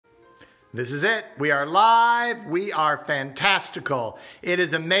This is it. We are live. We are fantastical. It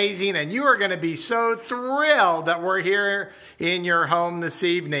is amazing, and you are going to be so thrilled that we're here in your home this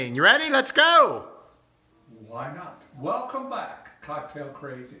evening. You ready? Let's go. Why not? Welcome back, cocktail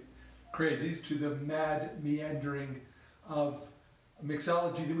crazies, to the mad meandering of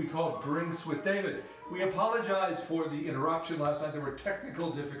mixology that we call Drinks with David. We apologize for the interruption last night. There were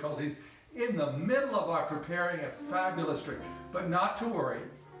technical difficulties in the middle of our preparing a fabulous drink, but not to worry.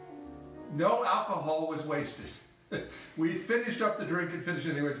 No alcohol was wasted. We finished up the drink and finished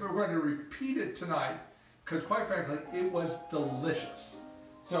it anyways. We're going to repeat it tonight because, quite frankly, it was delicious.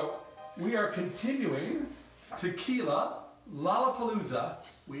 So we are continuing Tequila Lollapalooza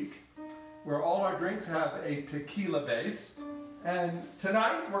week, where all our drinks have a tequila base. And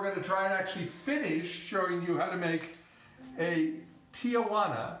tonight we're going to try and actually finish showing you how to make a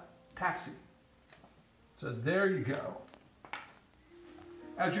Tijuana Taxi. So there you go.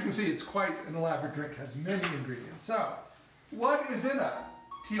 As you can see, it's quite an elaborate drink, has many ingredients. So, what is in a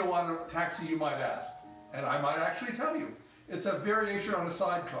Tijuana Taxi, you might ask? And I might actually tell you. It's a variation on a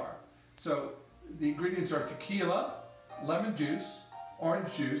sidecar. So, the ingredients are tequila, lemon juice,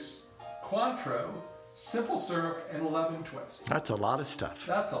 orange juice, Cointreau, simple syrup, and a lemon twist. That's a lot of stuff.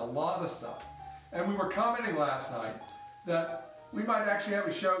 That's a lot of stuff. And we were commenting last night that we might actually have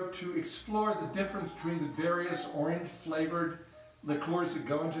a show to explore the difference between the various orange-flavored liqueurs that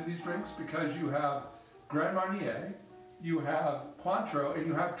go into these drinks, because you have Grand Marnier, you have Cointreau, and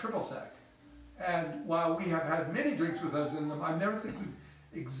you have triple sec. And while we have had many drinks with those in them, I never think we've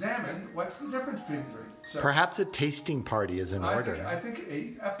examined what's the difference between the three. So perhaps a tasting party is in order. I think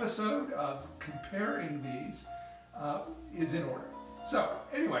an episode of comparing these is in order. So,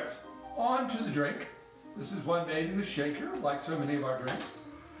 anyways, on to the drink. This is one made in a shaker, like so many of our drinks.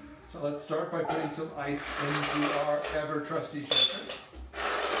 So let's start by putting some ice into our ever-trusty shaker.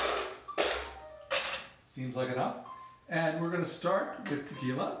 Seems like enough. And we're going to start with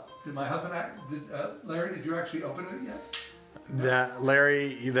tequila. Did my husband, Larry, did you actually open it yet?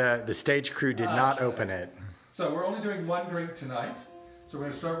 Larry, the stage crew did not open it. So we're only doing one drink tonight. So we're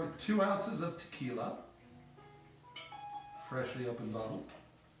going to start with 2 ounces of tequila. Freshly opened bottle.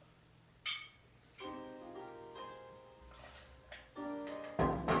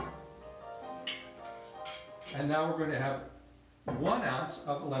 And now we're going to have 1 ounce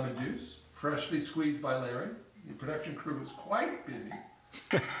of lemon juice, freshly squeezed by Larry. The production crew was quite busy.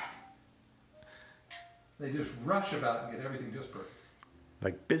 They just rush about and get everything just perfect.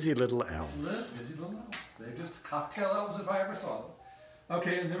 Like busy little elves. Busy little elves. They're just cocktail elves if I ever saw them.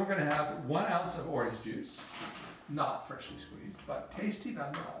 Okay, and then we're going to have 1 ounce of orange juice, not freshly squeezed, but tasty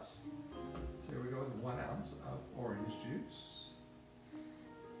nonetheless. So here we go with 1 ounce of orange juice.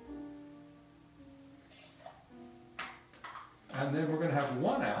 And then we're going to have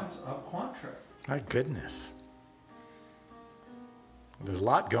 1 ounce of Cointreau. My goodness. There's a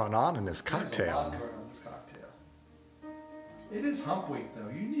lot going on in this cocktail. There's a lot going on in this cocktail. It is hump week, though.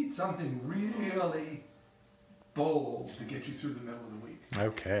 You need something really bold to get you through the middle of the week.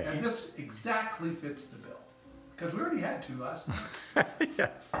 Okay. And this exactly fits the bill, because we already had 2 last night.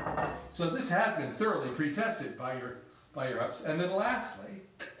 Yes. So this has been thoroughly pre-tested by your host. And then lastly,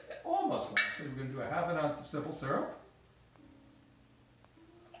 almost lastly, we're going to do a ½ ounce of simple syrup.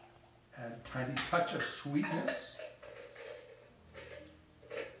 And a tiny touch of sweetness.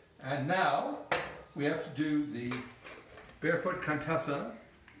 And now we have to do the Barefoot Contessa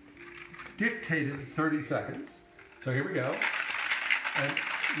dictated 30 seconds. So here we go. And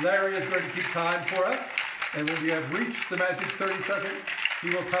Larry is going to keep time for us. And when we have reached the magic 30 seconds,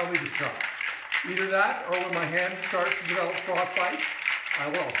 he will tell me to stop. Either that, or when my hand starts to develop frostbite, I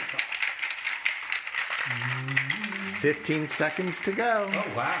will also stop. 15 seconds to go. Oh,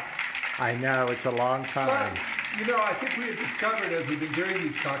 wow. I know, it's a long time. But, you know, I think we have discovered as we've been doing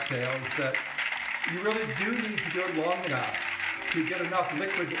these cocktails that you really do need to do it long enough to get enough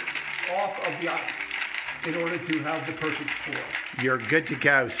liquid off of the ice in order to have the perfect pour. You're good to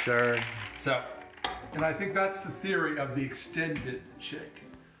go, sir. So, and I think that's the theory of the extended shake,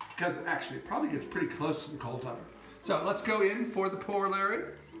 because actually it probably gets pretty close to the cold tumbler. So let's go in for the pour, Larry.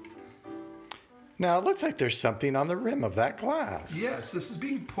 Now, it looks like there's something on the rim of that glass. Yes, this is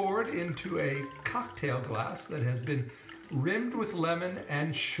being poured into a cocktail glass that has been rimmed with lemon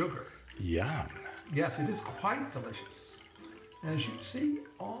and sugar. Yum. Yes, it is quite delicious. As you see,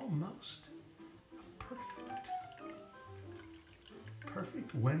 almost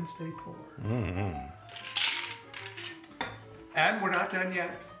perfect Wednesday pour. Mm-hmm. And we're not done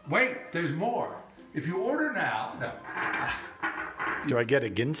yet. Wait, there's more. If you order now, no. Do I get a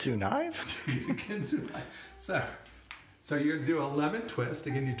Ginsu knife? Ginsu knife. So, So you're going to do a lemon twist.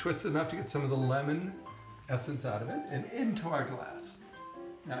 Again, you twist it enough to get some of the lemon essence out of it and into our glass.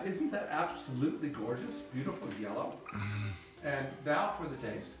 Now, isn't that absolutely gorgeous? Beautiful yellow. And now for the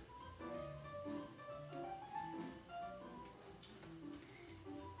taste.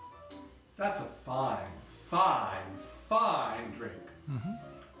 That's a fine, fine, fine drink.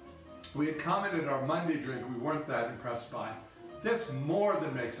 We had commented our Monday drink we weren't that impressed by. This more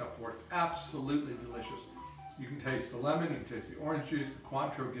than makes up for it. Absolutely delicious. You can taste the lemon, you can taste the orange juice. The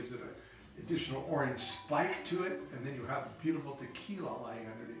Cointreau gives it an additional orange spike to it, and then you have beautiful tequila lying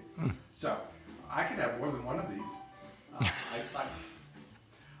underneath. So I could have more than one of these.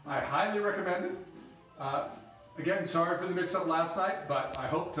 I highly recommend it. Again, sorry for the mix-up last night, but I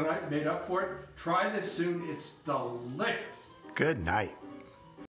hope tonight made up for it. Try this soon. It's delicious. Good night.